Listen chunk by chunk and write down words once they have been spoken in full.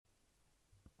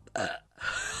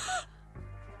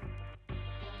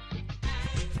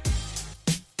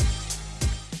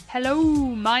Hello,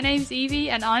 my name's Evie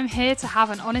and I'm here to have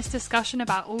an honest discussion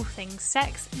about all things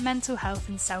sex, mental health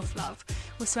and self-love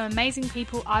with some amazing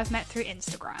people I've met through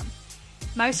Instagram.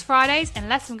 Most Fridays,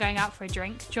 unless I'm going out for a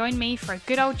drink, join me for a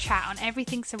good old chat on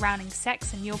everything surrounding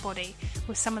sex and your body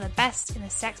with some of the best in the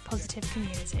sex-positive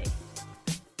community.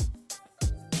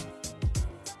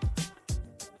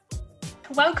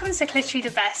 Welcome to Literally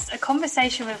the Best, a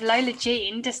conversation with Lola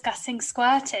Jean discussing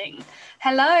squirting.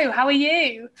 Hello, how are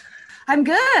you? I'm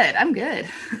good.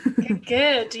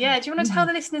 Good. Yeah. Do you want to tell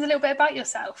the listeners a little bit about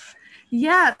yourself?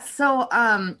 Yeah. So,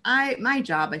 my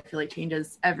job, I feel like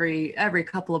changes every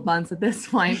couple of months at this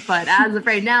point, but as of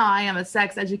right now, I am a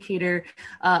sex educator,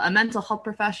 a mental health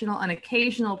professional, an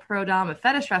occasional pro dom, a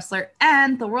fetish wrestler,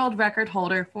 and the world record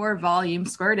holder for volume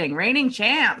squirting, reigning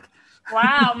champ.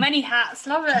 Wow, many hats.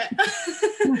 Love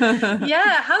it.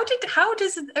 Yeah. How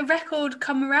does a record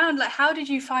come around? Like, how did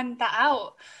you find that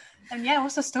out? And yeah,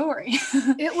 what's the story?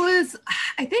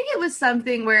 I think it was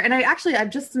something where, and I've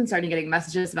just been starting getting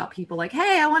messages about people like,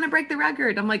 hey, I want to break the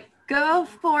record. I'm like, go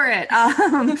for it.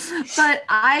 But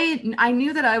I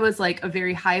knew that I was like a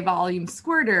very high volume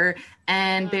squirter.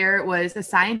 And there was a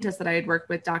scientist that I had worked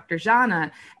with, Dr.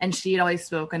 Jana, and she had always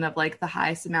spoken of like the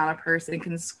highest amount a person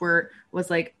can squirt was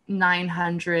like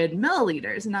 900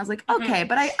 milliliters. And I was like, okay,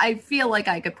 but I feel like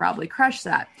I could probably crush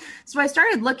that. So I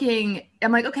started looking,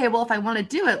 I'm like, okay, well, if I want to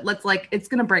do it, it's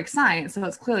going to break science. So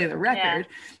it's clearly the record.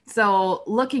 Yeah. So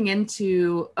looking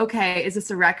into, okay, is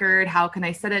this a record? How can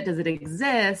I set it? Does it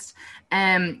exist?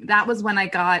 And that was when I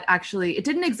got, actually, it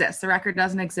didn't exist. The record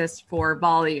doesn't exist for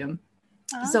volume.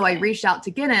 Okay. So I reached out to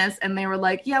Guinness and they were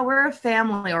like, yeah, we're a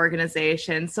family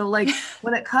organization. So like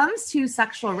when it comes to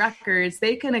sexual records,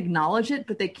 they can acknowledge it,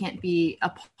 but they can't be a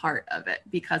part of it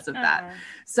because of that.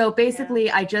 So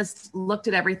basically I just looked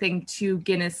at everything to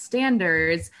Guinness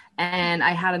standards and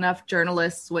I had enough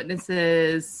journalists,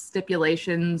 witnesses,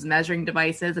 stipulations, measuring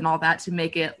devices and all that to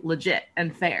make it legit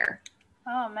and fair.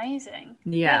 Oh, amazing.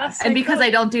 Yeah. So and because cool. I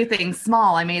don't do things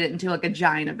small, I made it into like a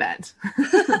giant event.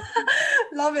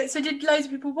 Love it. So did loads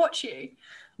of people watch you?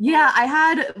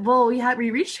 Yeah,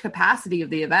 we reached capacity of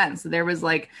the event. So there was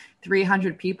like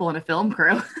 300 people in a film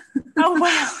crew. Oh,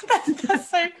 wow. That's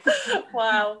so,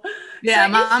 wow. Yeah,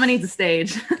 so Mama needs a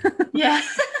stage. Yeah.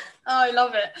 Oh, I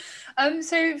love it.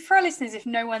 So for our listeners, if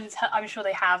no one's, I'm sure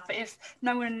they have, but if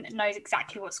no one knows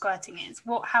exactly what squirting is,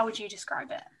 how would you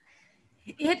describe it?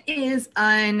 It is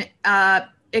an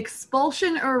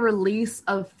expulsion or release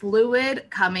of fluid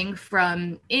coming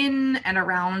from in and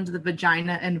around the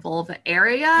vagina and vulva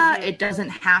area. Mm-hmm. It doesn't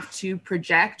have to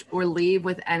project or leave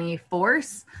with any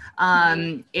force.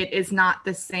 It is not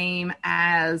the same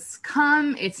as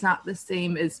cum. It's not the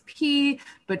same as pee,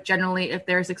 but generally if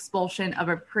there's expulsion of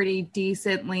a pretty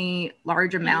decently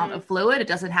large amount of fluid, it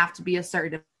doesn't have to be a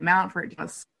certain amount for it to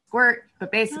squirt.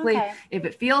 But basically, if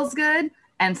it feels good,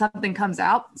 and something comes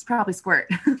out, it's probably squirt.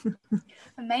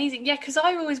 Amazing. Yeah, because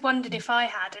I always wondered if I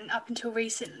had, and up until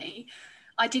recently,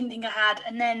 I didn't think I had.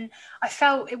 And then I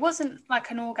felt it wasn't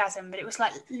like an orgasm, but it was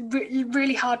like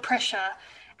really hard pressure.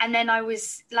 And then I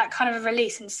was like kind of a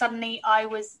release, and suddenly I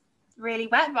was really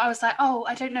wet. But I was like, oh,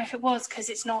 I don't know if it was because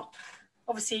it's not.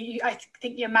 Obviously, I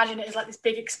think you imagine it as like this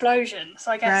big explosion.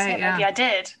 So I guess maybe I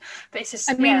did. But it's just,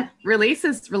 I mean, release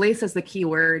is the key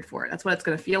word for it. That's what it's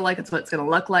going to feel like. It's what it's going to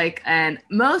look like. And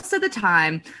most of the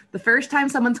time, the first time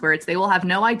someone squirts, they will have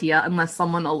no idea unless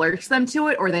someone alerts them to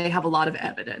it or they have a lot of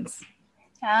evidence.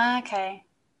 Okay.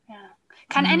 Yeah.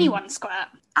 Can anyone squirt?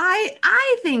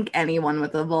 I think anyone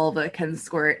with a vulva can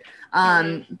squirt.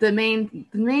 The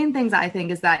main things I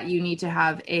think is that you need to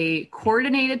have a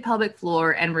coordinated pelvic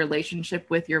floor and relationship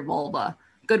with your vulva.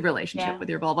 Good relationship with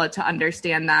your vulva to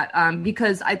understand that.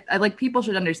 Because I like people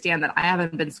should understand that I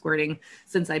haven't been squirting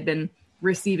since I've been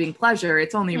receiving pleasure.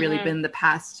 It's only really been the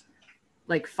past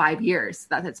like 5 years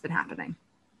that it's been happening.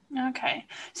 Okay.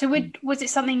 So was it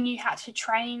something you had to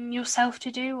train yourself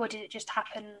to do, or did it just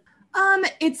happen?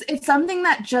 It's something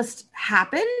that just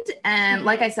happened. And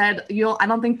like I said, I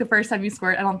don't think the first time you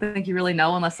squirt, I don't think you really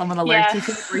know unless someone alerts you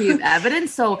to it or you have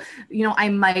evidence. So, I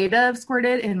might have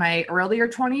squirted in my earlier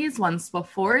 20s once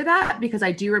before that, because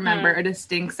I do remember a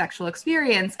distinct sexual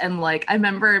experience. And like, I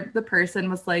remember the person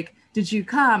was like, did you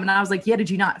come? And I was like, yeah, did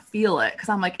you not feel it? Cause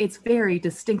I'm like, it's very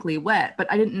distinctly wet,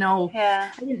 but I didn't know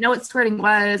what squirting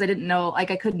was. I didn't know,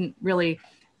 like, I couldn't really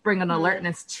bring an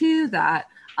alertness to that.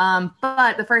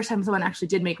 But the first time someone actually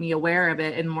did make me aware of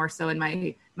it, and more so in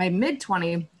my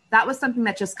mid-20s, that was something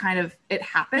that just kind of, it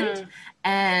happened.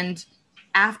 And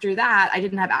after that, I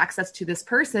didn't have access to this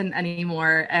person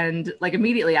anymore. And like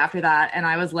immediately after that, and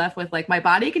I was left with like, my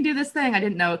body can do this thing I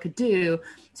didn't know it could do.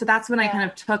 So that's when I kind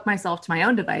of took myself to my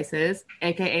own devices,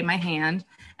 AKA my hand.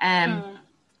 And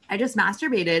I just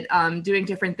masturbated, doing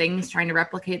different things, trying to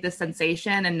replicate this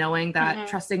sensation and knowing that,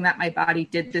 trusting that my body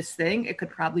did this thing, it could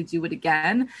probably do it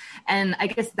again. And I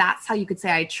guess that's how you could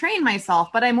say I trained myself,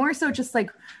 but I more so just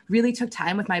like really took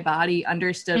time with my body,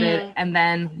 understood it. And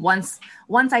then once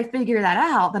I figured that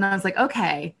out, then I was like,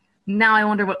 okay, now I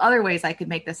wonder what other ways I could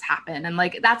make this happen. And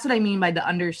like, that's what I mean by the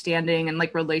understanding and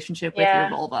like relationship with your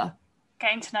vulva.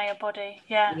 Getting to know your body.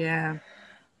 Yeah. Yeah.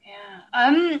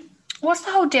 Yeah. What's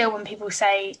the whole deal when people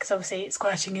say, because obviously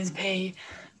squirting is pee,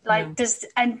 like does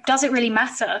it really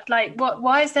matter? Like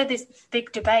why is there this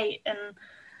big debate? And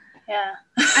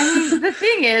I mean, the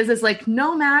thing is like,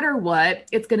 no matter what,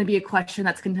 it's going to be a question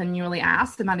that's continually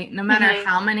asked. No matter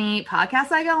how many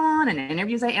podcasts I go on and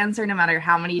interviews I answer, no matter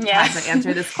how many times I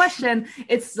answer this question,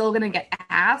 it's still going to get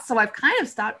asked. So I've kind of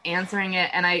stopped answering it.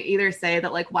 And I either say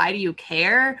that like, why do you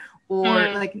care?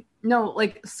 Or like, no,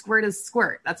 like squirt is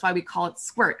squirt. That's why we call it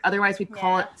squirt. Otherwise we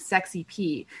call it sexy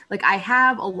pee. Like I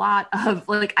have a lot of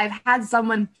like, I've had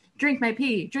someone drink my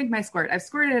pee, drink my squirt. I've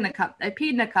squirted in a cup. I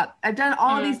peed in a cup. I've done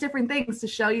all these different things to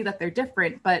show you that they're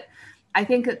different. But I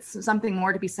think it's something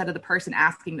more to be said of the person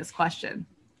asking this question.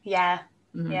 Yeah.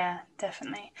 Yeah,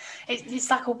 definitely. It's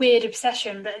like a weird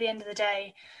obsession, but at the end of the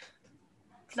day,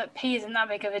 like pee isn't that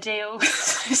big of a deal.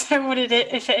 So what it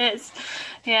if it is.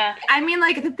 Yeah. I mean,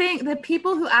 like the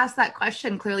people who ask that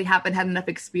question clearly haven't had enough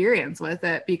experience with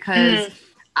it, because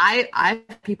I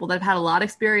have people that have had a lot of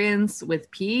experience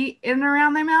with pee in and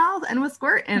around their mouth and with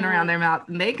squirt in and around their mouth,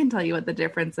 and they can tell you what the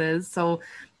difference is. So,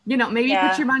 you know, maybe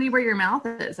put your money where your mouth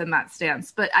is in that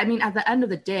stance. But I mean, at the end of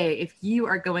the day, if you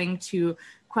are going to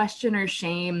question or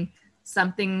shame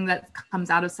something that comes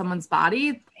out of someone's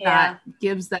body that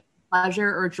gives them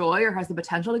pleasure or joy, or has the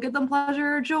potential to give them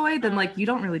pleasure or joy, then like you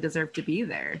don't really deserve to be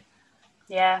there.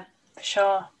 Yeah, for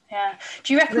sure. Yeah.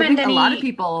 Do you recommend any? A lot of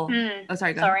people. Oh,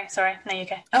 sorry. Go ahead. Sorry. No, you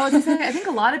go. I was gonna say, I think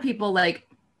a lot of people like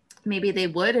maybe they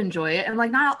would enjoy it, and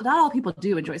like not all people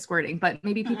do enjoy squirting, but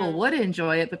maybe people would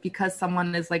enjoy it, but because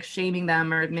someone is like shaming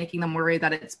them or making them worry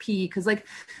that it's pee, because like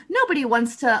nobody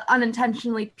wants to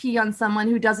unintentionally pee on someone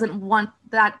who doesn't want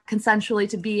that consensually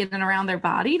to be in and around their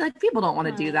body. Like people don't want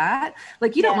to do that.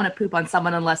 Like you don't want to poop on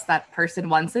someone unless that person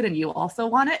wants it and you also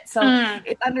want it. So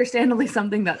it's understandably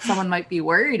something that someone might be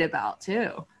worried about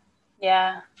too.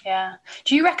 Yeah.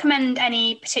 Do you recommend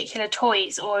any particular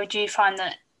toys, or do you find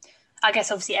that, I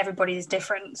guess obviously everybody is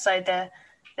different, so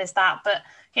there's that, but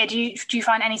yeah, do you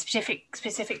find any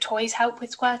specific toys help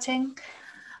with squirting?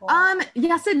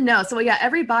 Yes and no. So yeah,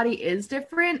 every body is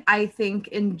different. I think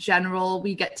in general,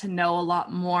 we get to know a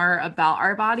lot more about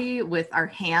our body with our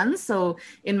hands. So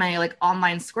in my like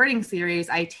online squirting series,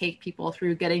 I take people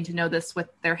through getting to know this with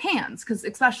their hands. Cause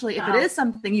especially if it is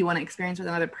something you want to experience with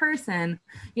another person,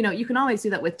 you know, you can always do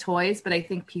that with toys, but I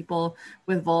think people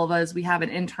with vulvas, we have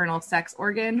an internal sex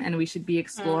organ and we should be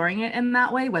exploring it in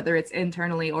that way, whether it's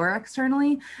internally or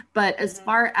externally. But as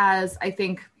far as I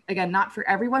think, again, not for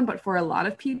everyone, but for a lot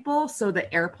of people. So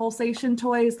the air pulsation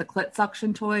toys, the clit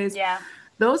suction toys,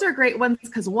 those are great ones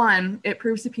because one, it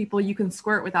proves to people you can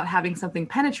squirt without having something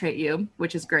penetrate you,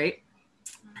 which is great.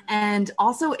 And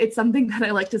also it's something that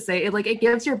I like to say, it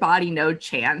gives your body no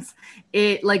chance.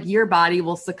 It like your body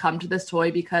will succumb to this toy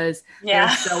because they're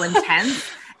so intense.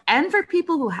 And for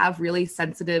people who have really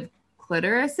sensitive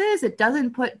clitorises, it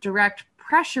doesn't put direct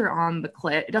pressure on the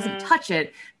clit. It doesn't touch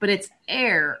it, but it's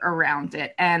air around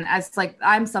it. And as like,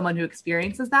 I'm someone who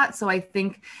experiences that. So I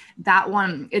think that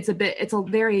one, it's a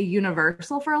very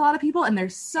universal for a lot of people. And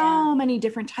there's so many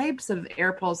different types of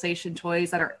air pulsation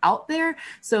toys that are out there.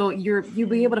 So you'll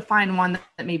be able to find one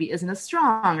that maybe isn't as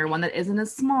strong or one that isn't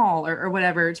as small or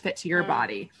whatever to fit to your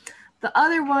body. The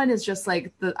other one is just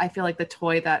like I feel like the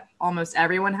toy that almost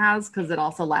everyone has because it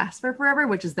also lasts for forever,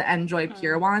 which is the Enjoy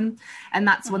Pure one. And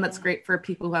that's one that's great for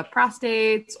people who have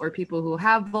prostates or people who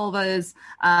have vulvas.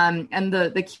 And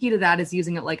the key to that is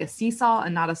using it like a seesaw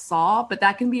and not a saw, but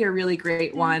that can be a really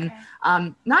great one.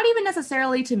 Not even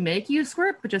necessarily to make you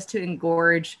squirt, but just to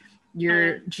engorge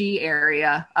your G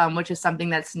area, which is something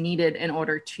that's needed in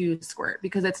order to squirt,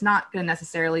 because it's not going to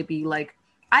necessarily be like,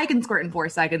 I can squirt in 4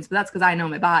 seconds, but that's because I know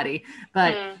my body.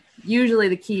 But usually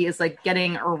the key is like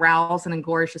getting aroused and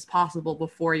engorged as possible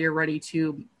before you're ready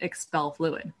to expel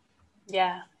fluid.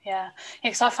 Yeah.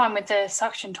 Because I find with the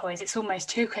suction toys, it's almost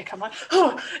too quick. I'm like,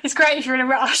 oh, it's great if you're in a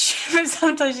rush, but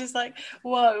sometimes it's like,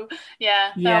 whoa.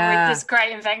 Yeah. It's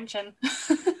great invention.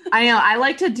 I know. I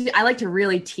like to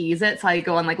really tease it. So I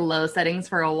go on like low settings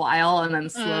for a while and then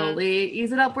slowly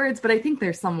ease it upwards. But I think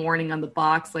there's some warning on the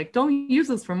box, like don't use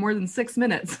this for more than 6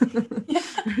 minutes.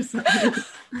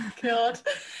 God.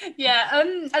 Yeah.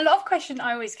 A lot of question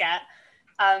I always get,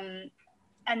 and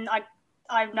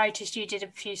I've noticed you did a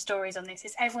few stories on this,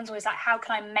 is everyone's always like, how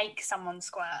can I make someone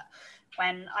squirt?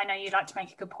 When I know you'd like to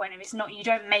make a good point of it's not, you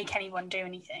don't make anyone do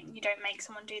anything. You don't make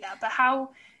someone do that. But how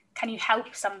can you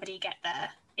help somebody get there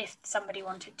if somebody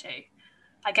wanted to?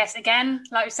 I guess, again,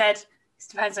 like I said, it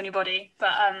depends on your body.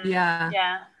 But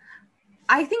yeah.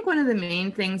 I think one of the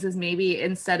main things is maybe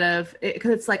instead of,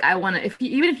 because it's like, I want to,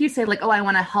 even if you say like, oh, I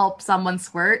want to help someone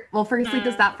squirt. Well, firstly,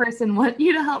 does that person want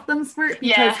you to help them squirt?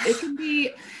 Because it can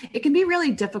be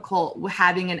really difficult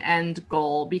having an end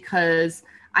goal, because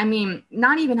I mean,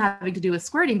 not even having to do with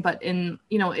squirting, but in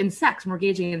sex, when we're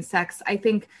engaging in sex, I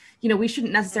think, we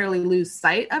shouldn't necessarily lose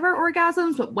sight of our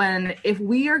orgasms, but if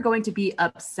we are going to be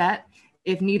upset,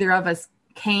 if neither of us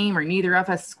came or neither of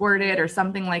us squirted or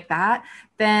something like that,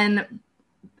 then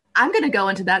I'm going to go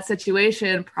into that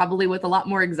situation probably with a lot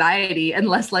more anxiety and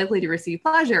less likely to receive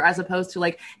pleasure, as opposed to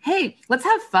like, hey, let's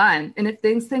have fun. And if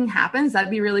this thing happens, that'd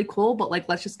be really cool. But like,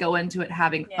 let's just go into it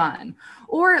having fun,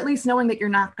 or at least knowing that you're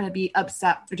not going to be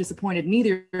upset or disappointed,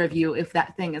 neither of you, if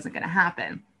that thing isn't going to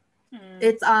happen.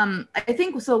 It's, I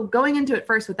think so going into it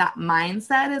first with that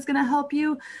mindset is going to help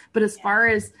you. But as far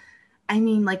as, I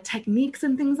mean, like techniques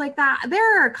and things like that,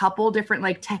 there are a couple different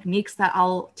like techniques that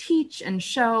I'll teach and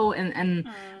show, and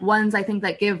ones I think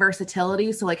that give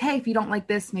versatility. So like, hey, if you don't like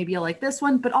this, maybe you'll like this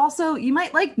one, but also you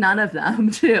might like none of them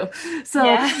too. So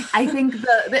I think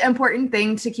the important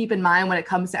thing to keep in mind when it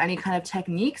comes to any kind of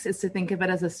techniques is to think of it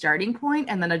as a starting point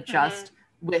and then adjust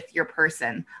with your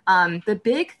person. The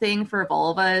big thing for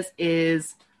vulvas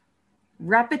is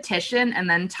repetition and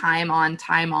then time on,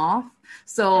 time off.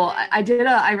 So I did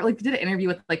an interview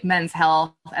with like Men's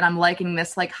Health, and I'm liking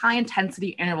this like high intensity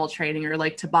interval training, or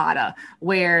like Tabata,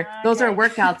 where those are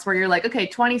workouts where you're like, okay,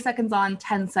 20 seconds on,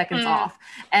 10 seconds off.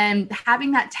 And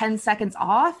having that 10 seconds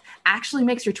off actually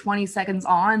makes your 20 seconds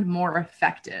on more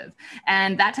effective.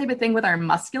 And that type of thing with our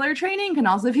muscular training can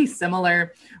also be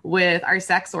similar with our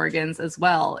sex organs as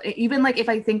well. Even like if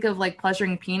I think of like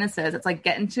pleasuring penises, it's like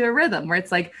get into a rhythm where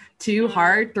it's like 2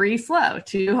 hard, 3 slow,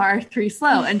 2 hard, 3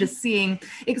 slow, and just seeing,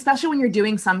 especially when you're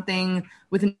doing something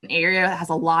with an area that has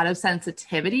a lot of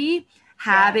sensitivity,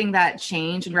 having that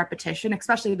change and repetition,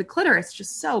 especially the clitoris, is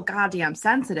just so goddamn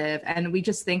sensitive. And we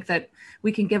just think that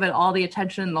we can give it all the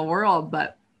attention in the world,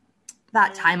 but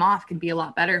that time off can be a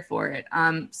lot better for it.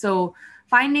 So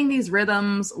finding these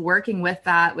rhythms, working with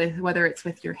that, with whether it's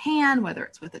with your hand, whether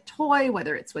it's with a toy,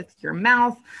 whether it's with your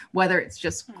mouth, whether it's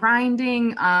just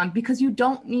grinding, because you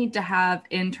don't need to have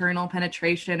internal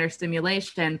penetration or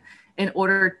stimulation in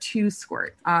order to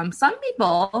squirt. Some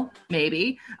people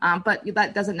maybe, but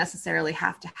that doesn't necessarily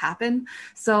have to happen.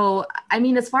 So, I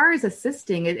mean, as far as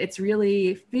assisting, it's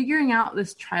really figuring out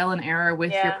this trial and error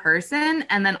with your person,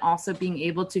 and then also being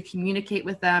able to communicate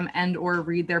with them and or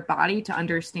read their body to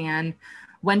understand,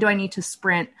 when do I need to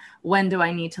sprint? When do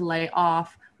I need to lay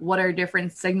off? What are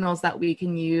different signals that we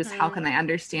can use? How can I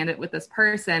understand it with this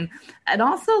person? And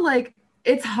also, like,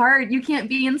 it's hard. You can't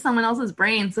be in someone else's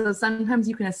brain. So sometimes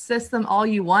you can assist them all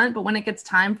you want, but when it gets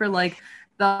time for like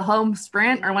the home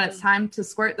sprint, or when it's time to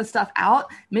squirt the stuff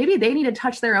out, maybe they need to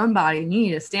touch their own body and you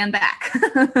need to stand back.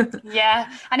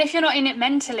 Yeah. And if you're not in it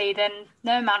mentally, then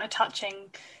no amount of touching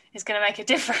is going to make a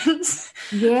difference.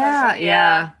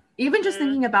 Yeah. Even just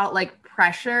thinking about like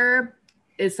pressure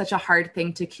is such a hard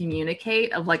thing to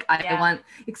communicate, of like, I want,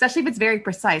 especially if it's very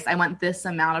precise, I want this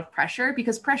amount of pressure,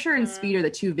 because pressure and speed are the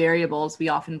two variables we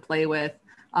often play with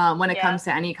when it comes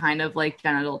to any kind of like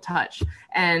genital touch.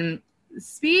 And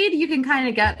speed, you can kind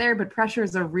of get there, but pressure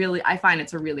is I find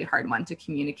it's a really hard one to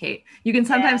communicate. You can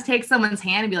sometimes take someone's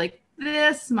hand and be like,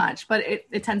 this much, but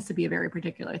it tends to be a very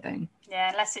particular thing. Yeah,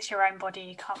 unless it's your own body,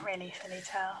 you can't really fully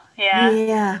tell.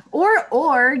 Yeah.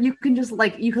 Or you can just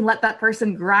like, you can let that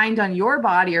person grind on your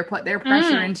body or put their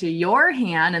pressure into your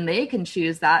hand, and they can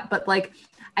choose that. But like,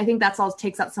 I think that's all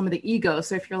takes out some of the ego.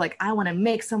 So if you're like, I want to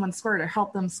make someone squirt or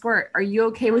help them squirt, are you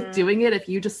okay with doing it if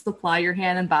you just supply your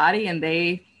hand and body and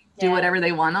they do whatever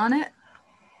they want on it?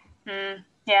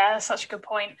 Yeah, that's such a good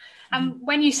point. And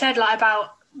when you said like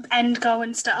about end goal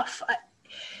and stuff,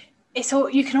 it's all,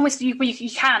 you can always you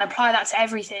can apply that to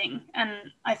everything. And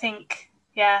I think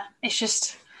it's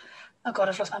just, oh god,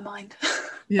 I've lost my mind.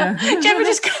 Do you ever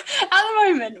just at the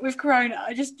moment with Corona,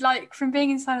 I just like, from being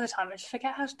inside all the time, I just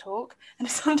forget how to talk, and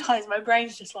sometimes my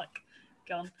brain's just like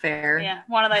gone. Fair.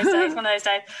 One of those days.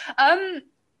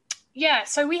 Yeah,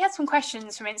 so we had some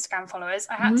questions from Instagram followers.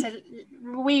 I had to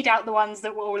weed out the ones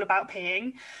that were all about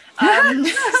peeing.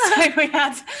 So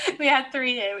we had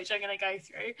 3 here, which I'm going to go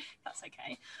through. That's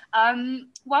okay.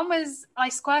 One was, I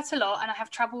squirt a lot and I have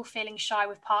trouble feeling shy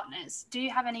with partners. Do you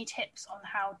have any tips on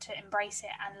how to embrace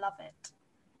it and love it?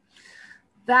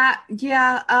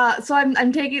 So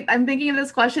I'm thinking of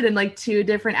this question in like 2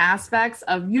 different aspects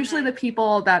of usually the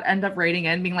people that end up writing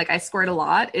in being like, I squirt a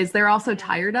lot, is they're also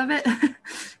tired of it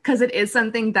because it is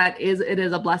something that is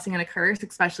a blessing and a curse,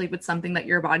 especially if it's something that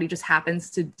your body just happens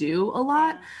to do a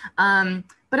lot.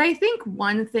 But I think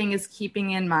one thing is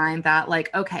keeping in mind that,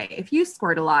 like, okay, if you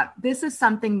squirt a lot, this is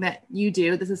something that you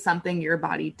do. This is something your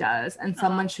body does. And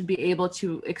someone should be able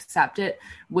to accept it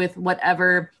with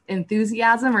whatever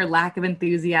enthusiasm or lack of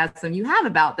enthusiasm you have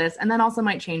about this. And then also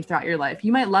might change throughout your life.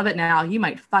 You might love it now. You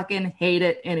might fucking hate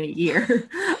it in a year.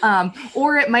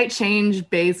 Or it might change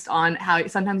based on how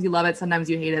sometimes you love it, sometimes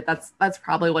you hate it. That's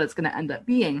probably what it's going to end up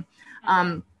being.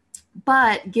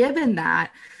 But given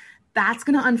that, that's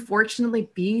going to unfortunately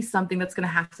be something that's going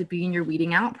to have to be in your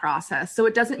weeding out process. So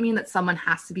it doesn't mean that someone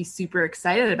has to be super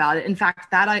excited about it. In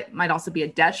fact, might also be a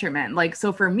detriment. Like,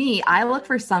 so for me, I look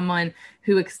for someone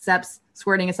who accepts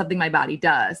squirting as something my body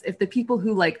does. If the people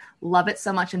who like love it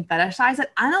so much and fetishize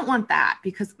it, I don't want that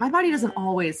because my body doesn't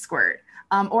always squirt.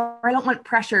 Or I don't want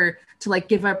pressure to like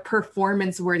give a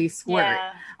performance worthy squirt.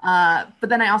 But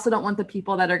then I also don't want the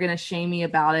people that are going to shame me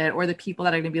about it, or the people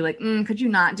that are going to be like, could you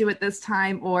not do it this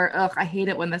time? Or, ugh, I hate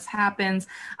it when this happens.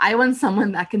 I want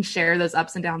someone that can share those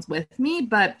ups and downs with me,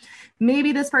 but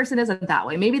maybe this person isn't that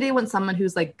way. Maybe they want someone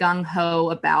who's like gung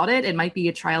ho about it. It might be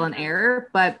a trial and error,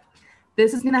 but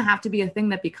this is going to have to be a thing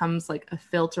that becomes like a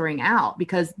filtering out,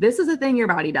 because this is a thing your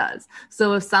body does.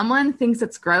 So if someone thinks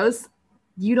it's gross,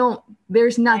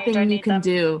 there's nothing you can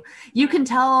do. You can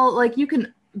tell, like, you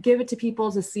can give it to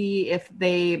people to see if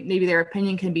maybe their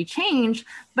opinion can be changed,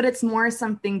 but it's more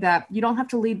something that you don't have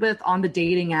to lead with on the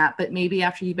dating app, but maybe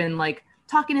after you've been like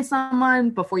talking to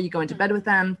someone before you go into bed with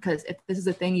them. Because if this is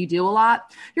a thing you do a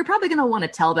lot, you're probably going to want to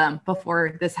tell them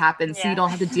before this happens. So you don't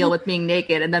have to deal with being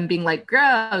naked and then being like,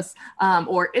 gross,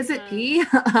 or is it pee?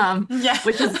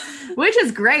 Which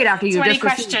is great after you just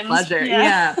received pleasure.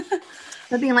 Yeah.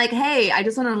 But being like, hey, I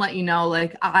just want to let you know,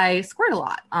 like, I squirt a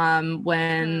lot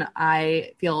when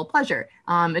I feel pleasure.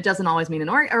 It doesn't always mean an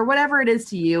orgasm or whatever it is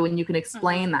to you, and you can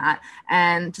explain that.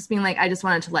 And just being like, I just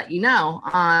wanted to let you know.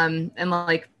 And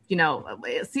like, you know,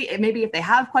 see, maybe if they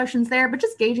have questions there, but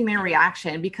just gauging their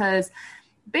reaction, because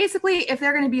basically if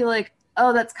they're going to be like,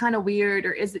 oh, that's kind of weird,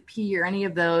 or is it pee, or any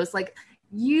of those, like,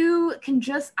 you can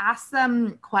just ask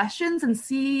them questions and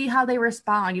see how they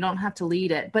respond. You don't have to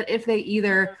lead it. But if they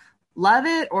either love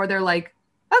it or they're like,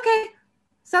 okay,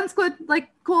 sounds good, like,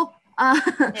 cool,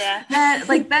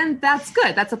 then that's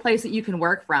good. That's a place that you can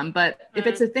work from. But if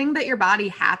it's a thing that your body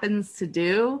happens to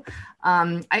do,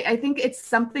 I think it's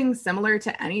something similar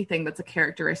to anything that's a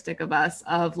characteristic of us,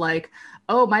 of like,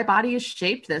 oh, my body is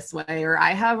shaped this way, or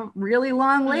I have really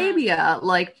long labia.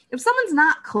 Like, if someone's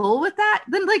not cool with that,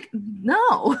 then like,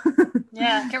 no.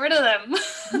 Get rid of them.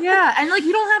 And like,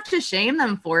 you don't have to shame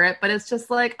them for it, but it's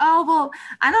just like, oh, well,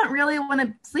 I don't really want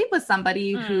to sleep with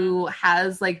somebody who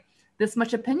has like this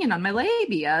much opinion on my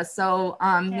labia. So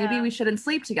maybe we shouldn't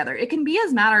sleep together. It can be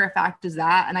as matter of fact as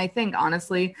that. And I think,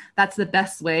 honestly, that's the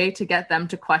best way to get them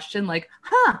to question, like,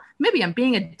 maybe I'm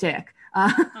being a dick.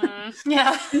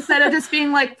 Instead of just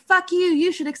being like, fuck you,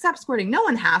 you should accept squirting. No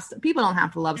one has to. People don't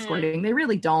have to love squirting. They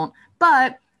really don't.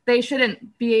 But they shouldn't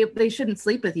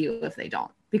sleep with you if they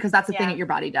don't, because that's the thing that your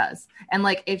body does. And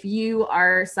like, if you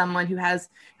are someone who has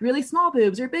really small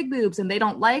boobs or big boobs and they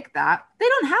don't like that, they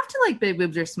don't have to like big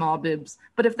boobs or small boobs.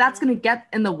 But if that's going to get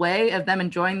in the way of them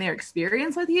enjoying their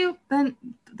experience with you, then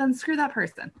screw that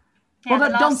person.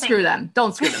 Don't screw them.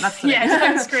 Don't screw them. That's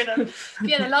don't screw them.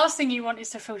 The last thing you want is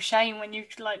to feel shame when you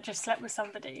like just slept with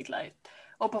somebody, like,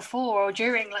 or before or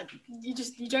during, like, you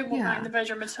don't want that in the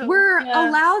bedroom at all. We're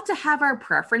allowed to have our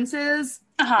preferences.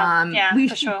 We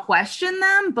should question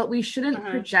them, but we shouldn't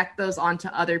project those onto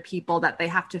other people that they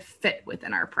have to fit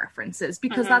within our preferences,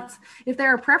 because that's, if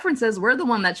there are preferences, we're the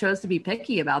one that chose to be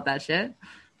picky about that shit.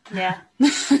 For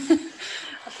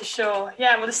sure.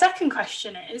 Well, the second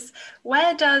question is,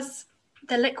 where does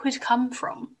the liquid come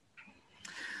from?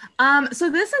 So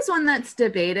this is one that's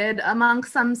debated among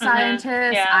some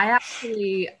scientists. Yeah.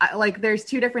 Like, there's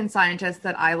two different scientists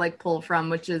that I like pull from,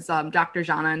 which is Dr.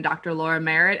 Jana and Dr. Laura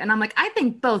Merritt. And I'm like, I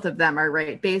think both of them are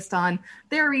right based on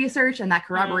their research and that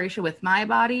corroboration with my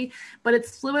body. But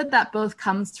it's fluid that both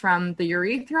comes from the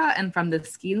urethra and from the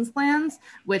Skene's glands,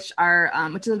 which is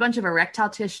a bunch of erectile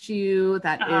tissue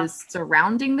that is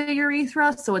surrounding the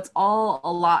urethra. So it's all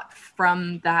a lot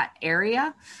from that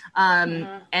area.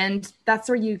 And that's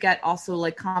where you get also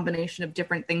like combination of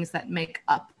different things that make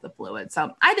up the fluid.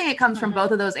 So I think it comes from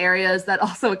both of those areas. That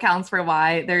also accounts for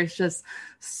why there's just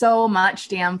so much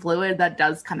damn fluid that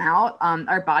does come out.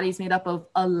 Our body's made up of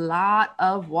a lot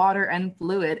of water and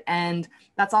fluid. And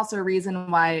that's also a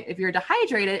reason why if you're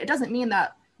dehydrated, it doesn't mean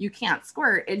that you can't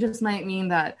squirt. It just might mean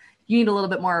that you need a little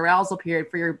bit more arousal period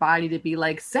for your body to be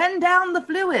like, send down the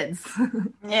fluids.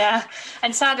 Yeah.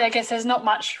 And sadly, I guess there's not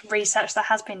much research that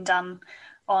has been done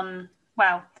on,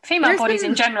 well, female bodies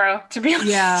in general, to be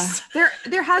honest. Yeah.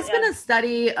 There has been a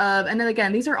study of, and then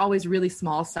again, these are always really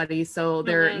small studies, so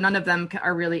none of them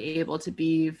are really able to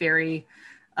be very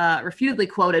refutedly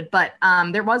quoted, but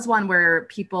there was one where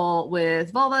people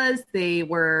with vulvas,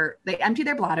 they emptied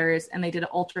their bladders and they did an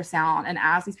ultrasound, and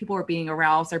as these people were being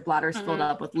aroused, their bladders filled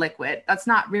up with liquid. That's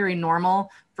not very normal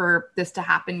for this to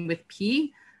happen with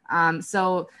pee.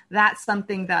 So that's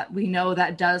something that we know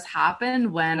that does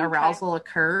happen when arousal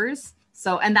occurs.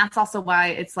 So, and that's also why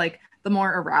it's like, the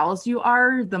more aroused you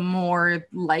are, the more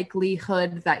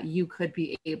likelihood that you could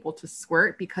be able to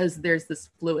squirt because there's this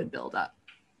fluid buildup.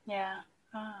 Yeah.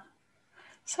 Oh,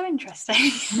 so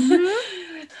interesting.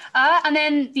 And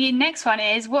then the next one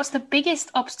is, what's the biggest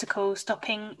obstacle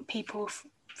stopping people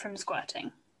from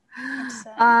squirting?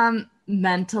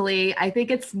 Mentally. I think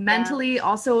it's mentally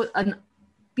also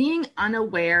being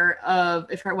unaware of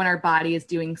when our body is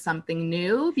doing something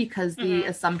new, because the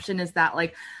assumption is that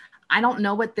like, I don't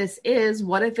know what this is.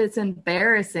 What if it's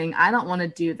embarrassing? I don't want to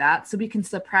do that. So we can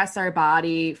suppress our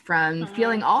body from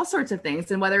feeling all sorts of things.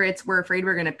 And whether it's we're afraid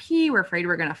we're going to pee, we're afraid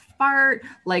we're going to fart,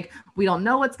 like we don't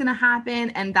know what's going to happen.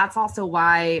 And that's also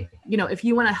why, if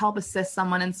you want to help assist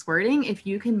someone in squirting, if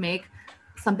you can make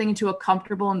something into a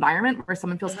comfortable environment where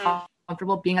someone feels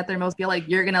comfortable being at their most, feel like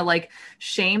you're gonna like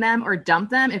shame them or dump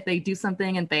them if they do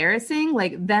something embarrassing,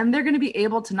 like then they're gonna be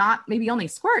able to not maybe only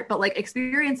squirt but like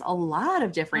experience a lot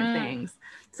of different things.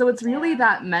 So it's really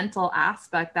that mental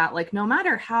aspect that like no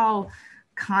matter how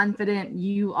confident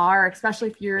you are, especially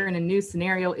if you're in a new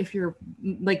scenario, if you're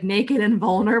like naked and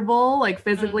vulnerable like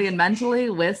physically and mentally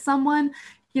with someone,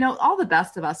 all the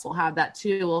best of us will have that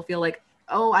too. We'll feel like,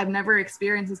 oh, I've never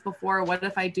experienced this before. What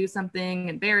if I do something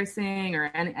embarrassing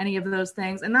or any of those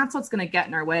things? And that's what's going to get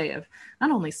in our way of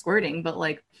not only squirting, but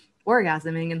like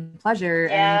orgasming and pleasure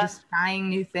and just trying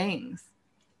new things.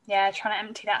 Yeah, trying to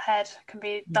empty that head can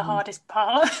be the hardest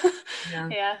part.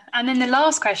 Yeah. And then the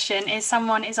last question is,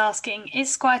 someone is asking, is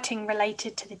squirting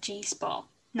related to the G-spot?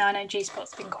 No, I know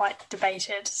G-spot's been quite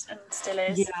debated and still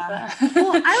is. Yeah.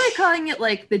 Well, I like calling it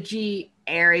like the G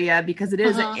area because it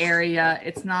is an area.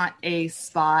 It's not a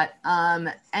spot.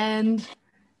 And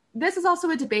this is also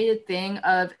a debated thing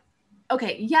of,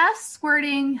 okay, yes,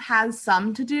 squirting has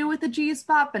some to do with the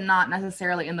G-spot, but not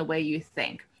necessarily in the way you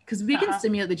think. Because we can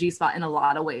stimulate the G-spot in a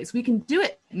lot of ways. We can do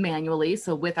it manually,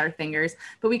 so with our fingers,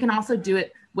 but we can also do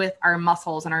it with our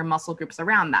muscles and our muscle groups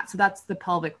around that. So that's the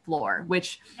pelvic floor,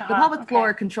 which the pelvic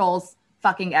floor controls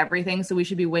fucking everything. So we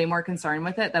should be way more concerned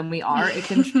with it than we are. It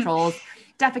controls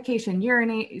defecation,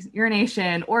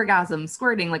 urination, orgasm,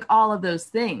 squirting, like all of those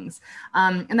things.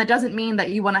 And that doesn't mean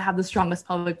that you want to have the strongest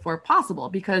pelvic floor possible,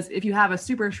 because if you have a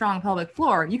super strong pelvic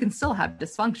floor, you can still have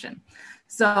dysfunction.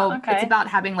 So it's about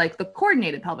having like the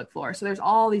coordinated pelvic floor. So there's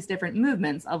all these different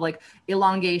movements of like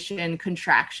elongation,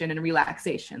 contraction, and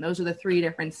relaxation. Those are the three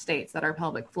different states that our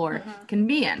pelvic floor can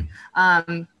be in.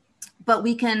 But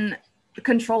we can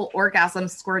control orgasm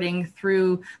squirting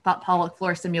through that pelvic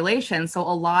floor stimulation. So a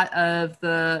lot of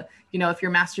the, if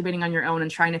you're masturbating on your own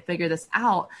and trying to figure this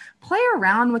out, play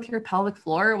around with your pelvic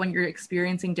floor when you're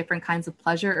experiencing different kinds of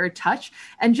pleasure or touch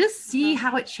and just see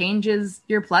how it changes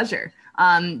your pleasure.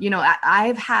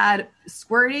 I've had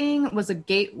squirting was a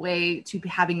gateway to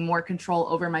having more control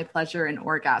over my pleasure and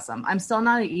orgasm. I'm still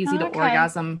not an easy to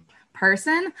orgasm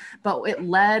person, but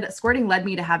squirting led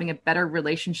me to having a better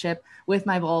relationship with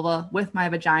my vulva, with my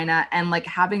vagina, and like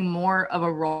having more of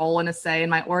a role and a say in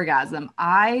my orgasm.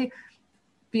 I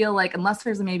feel like unless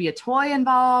there's maybe a toy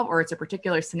involved or it's a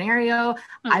particular scenario,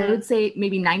 I would say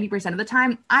maybe 90% of the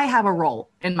time I have a role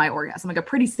in my orgasm, like a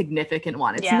pretty significant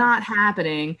one. It's not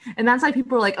happening. And that's why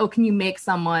people are like, oh, can you make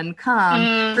someone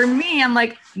come? For me, I'm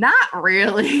like, not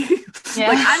really.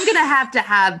 Like I'm going to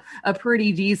have a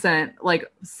pretty decent like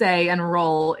say and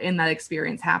role in that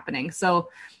experience happening. So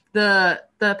the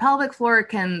pelvic floor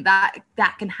can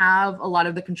have a lot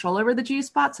of the control over the G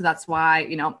spot. So that's why,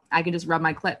 you know, I can just rub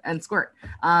my clit and squirt.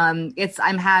 I'm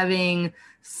having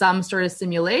some sort of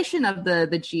stimulation of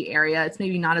the G area. It's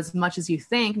maybe not as much as you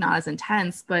think, not as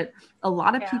intense, but a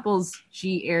lot of people's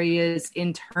G areas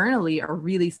internally are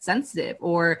really sensitive.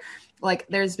 Or like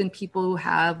there's been people who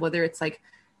have, whether it's like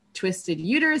twisted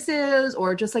uteruses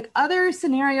or just like other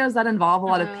scenarios that involve a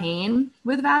lot of pain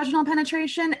with vaginal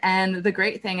penetration. And the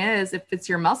great thing is if it's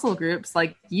your muscle groups,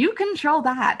 like you control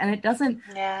that and it doesn't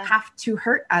have to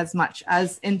hurt as much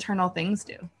as internal things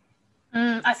do.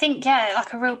 I think,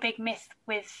 like a real big myth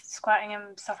with squirting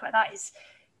and stuff like that is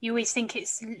you always think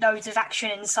it's loads of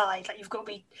action inside. Like you've got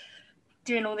to be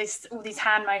doing all these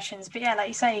hand motions. But like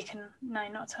you say, no,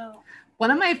 not at all. One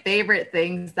of my favorite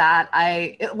things that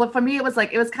for me, it was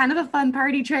kind of a fun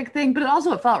party trick thing, but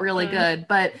it felt really good.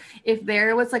 But if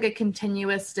there was like a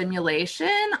continuous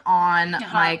stimulation on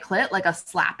my clit, like a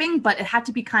slapping, but it had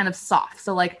to be kind of soft.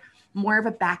 So like more of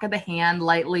a back of the hand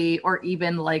lightly, or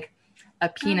even like a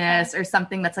penis or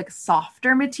something that's like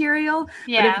softer material.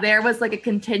 But if there was like a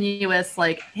continuous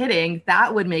like hitting,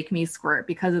 that would make me squirt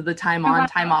because of the time on,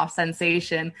 time off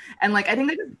sensation. And like, I think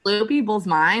that just blew people's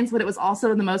minds, but it was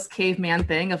also the most caveman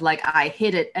thing of like, I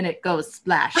hit it and it goes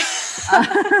splash.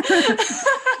 Oh,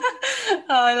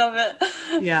 I love it.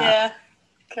 Yeah.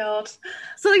 God.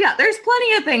 So there's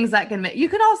plenty of things that can make. You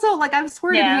could also like I've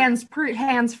squirted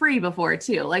hands free before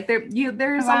too. Like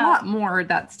there's a lot more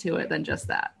that's to it than just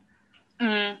that.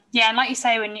 Yeah, and like you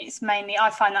say, when it's mainly, I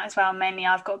find that as well, mainly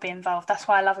I've got to be involved. That's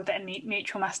why I love a bit of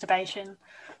mutual masturbation.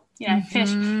 You know,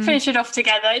 finish it off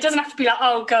together. It doesn't have to be like,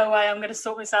 oh, go away, I'm going to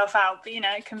sort myself out. But, you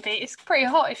know, it's pretty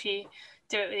hot if you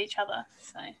do it with each other.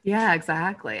 So yeah,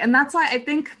 exactly. And that's why I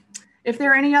think if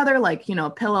there are any other like, you know,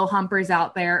 pillow humpers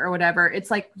out there or whatever, it's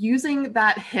like using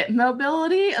that hip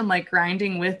mobility and like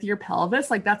grinding with your pelvis,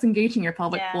 like that's engaging your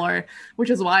pelvic floor, which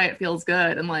is why it feels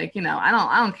good. And like, you know, I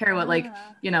don't care what like,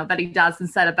 you know, Betty Dodson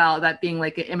said about that being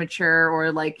like an immature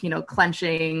or like, you know,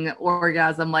 clenching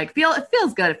orgasm, like it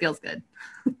feels good. It feels good.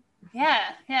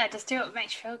 Yeah, just do what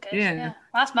makes you feel good. Yeah. Well,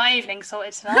 that's my evening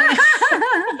sorted tonight.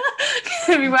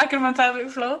 Gonna be working on my pelvic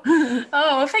floor. Oh,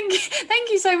 well, thank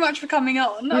you so much for coming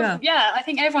on. I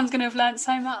think everyone's gonna have learned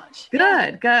so much. Good.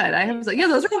 I hope so. Yeah,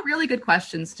 those are really good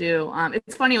questions too.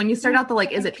 It's funny when you start out the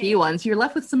like is it pee ones, you're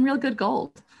left with some real good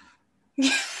gold.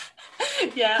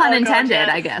 Yeah, pun intended,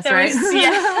 I guess, right?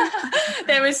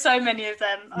 There was so many of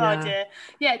them. Oh dear.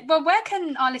 Yeah. Well, where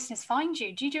can our listeners find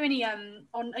you? Do you do any are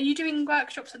you doing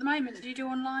workshops at the moment? Do you do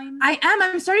online? I am.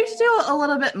 I'm starting to do a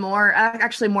little bit more,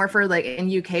 actually more for like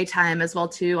in UK time as well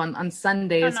too on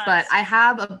Sundays. Oh, nice. But I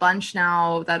have a bunch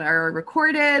now that are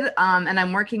recorded, and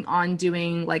I'm working on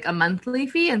doing like a monthly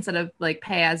fee instead of like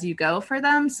pay as you go for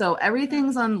them. So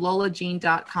everything's on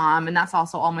lolajean.com, and that's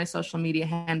also all my social media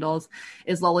handles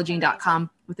is lolajean.com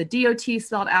with the DOT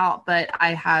spelled out. But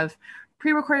I have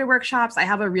pre-recorded workshops. I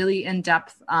have a really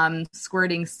in-depth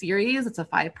squirting series. It's a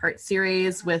 5-part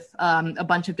series with a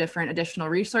bunch of different additional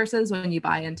resources when you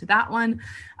buy into that one.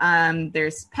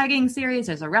 There's pegging series.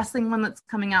 There's a wrestling one that's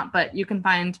coming out, but you can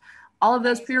find all of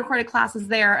those pre-recorded classes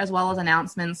there, as well as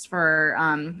announcements for,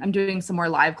 I'm doing some more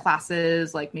live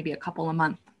classes, like maybe a couple a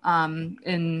month,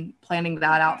 in planning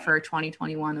that out for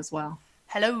 2021 as well.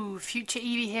 Hello, future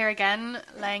Evie here again,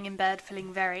 laying in bed,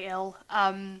 feeling very ill.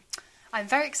 I'm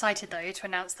very excited, though, to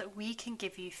announce that we can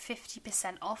give you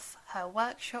 50% off her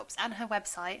workshops and her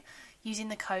website using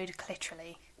the code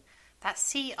CLITERALLY. That's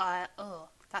CLITERALLY.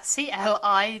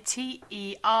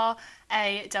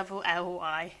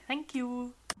 Thank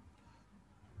you.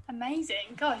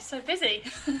 Amazing. Gosh, so busy.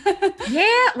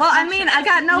 Yeah, well, I mean, I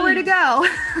got nowhere to go.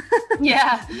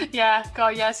 Yeah.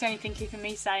 God, yeah, that's the only thing keeping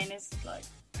me sane is, like,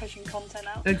 pushing content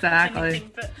out. Exactly.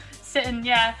 Anything but sitting,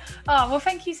 Oh, well,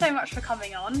 thank you so much for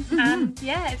coming on. Mm-hmm. And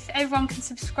if everyone can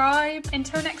subscribe.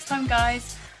 Until next time,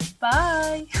 guys.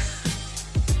 Bye.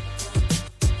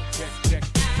 Check.